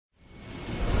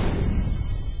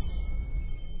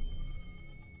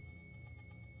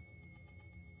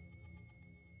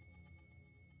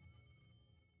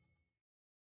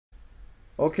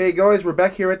Okay guys, we're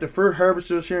back here at the fur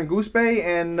harvesters here in Goose Bay,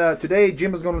 and today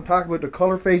Jim is going to talk about the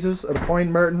color phases of the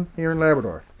pine marten here in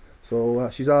Labrador. So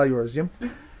she's all yours, Jim.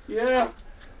 Yeah.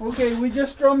 Okay, we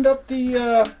just drummed up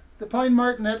the pine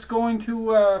marten that's going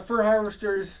to fur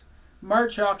harvesters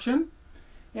March auction,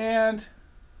 and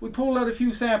we pulled out a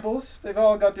few samples. They've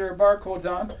all got their barcodes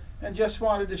on, and just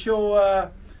wanted to show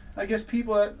I guess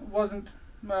people that wasn't,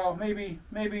 well, maybe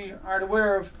aren't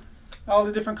aware of all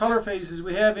the different color phases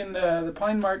we have in the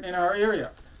pine marten in our area.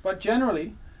 But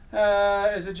generally,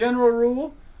 as a general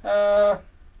rule,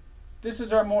 this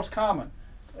is our most common.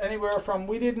 Anywhere from,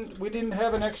 we didn't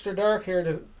have an extra dark here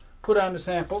to put on the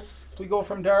sample. We go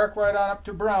from dark right on up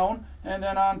to brown, and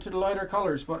then on to the lighter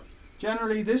colors. But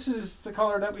generally, this is the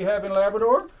color that we have in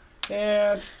Labrador.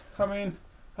 And I mean,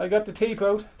 I got the tape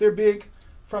out. They're big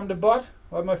from the butt.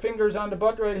 I have my fingers on the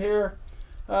butt right here.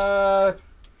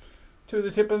 To the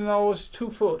tip of the nose, 2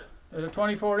 foot,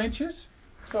 24 inches,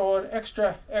 so an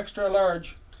extra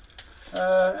large,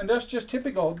 and that's just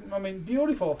typical. I mean,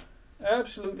 beautiful,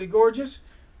 absolutely gorgeous.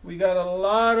 We got a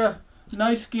lot of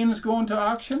nice skins going to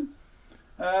auction.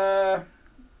 I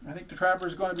think the trapper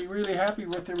is going to be really happy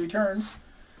with the returns,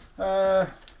 and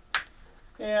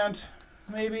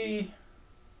maybe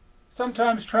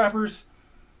sometimes trappers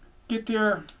get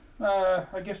their,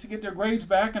 I guess, to get their grades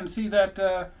back and see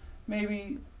that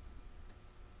maybe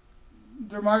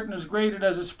their marten is graded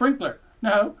as a sprinkler.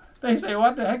 Now they say,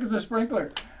 what the heck is a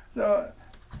sprinkler? So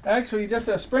actually, just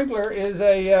a sprinkler is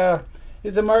a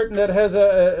marten that has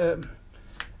a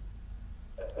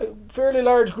fairly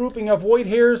large grouping of white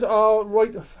hairs all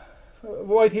through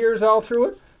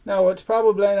it. Now it's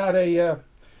probably not a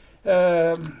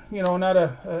not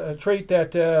a trait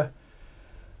that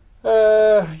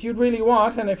you'd really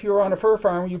want, and if you were on a fur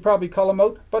farm you'd probably cull them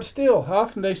out, but still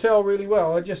often they sell really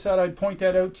well. I just thought I'd point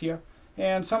that out to you.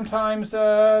 And sometimes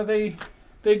they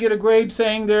get a grade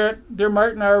saying their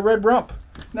marten are a red rump.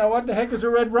 Now what the heck is a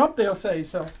red rump, they'll say.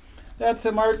 So that's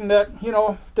a marten that, you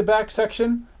know, the back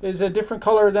section is a different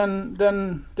color than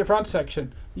the front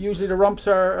section. Usually the rumps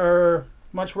are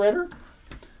much redder.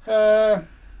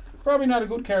 Probably not a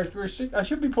good characteristic. I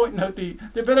should be pointing out the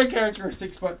better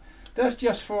characteristics, but that's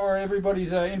just for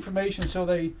everybody's information, so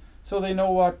they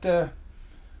know what their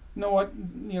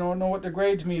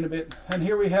grades mean a bit. And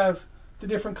here we have the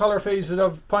different color phases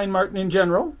of pine marten in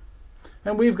general,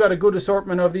 and we've got a good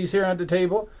assortment of these here on the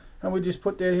table, and we just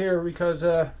put that here because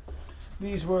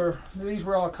these were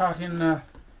all caught in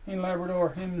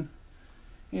Labrador in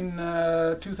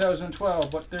 2012,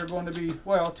 but they're going to be,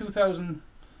 well, 2000,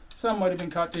 some might have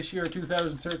been caught this year,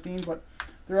 2013, but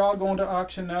they're all going to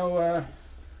auction now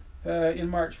in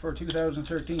March for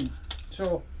 2013.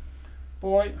 So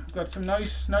boy, got some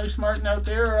nice marten out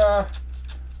there.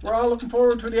 We're all looking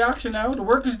forward to the auction now. The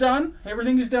work is done.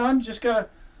 Everything is done. Just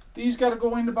these gotta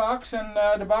go in the box, and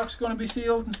the box is going to be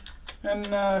sealed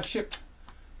and shipped.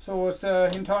 So it's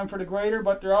in time for the grader.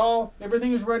 But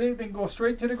everything is ready. They can go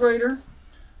straight to the grader.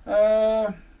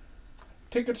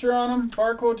 Tickets are on them.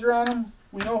 Barcodes are on them.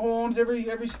 We know who owns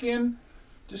every skin.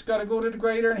 Just got to go to the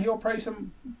grader, and he'll place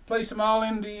them all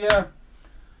in the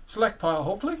select pile,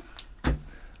 hopefully.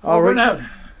 All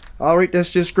right, that's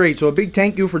just great. So a big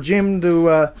thank you for Jim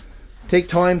to take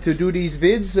time to do these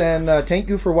vids, and thank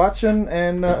you for watching,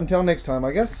 and until next time,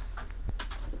 I guess.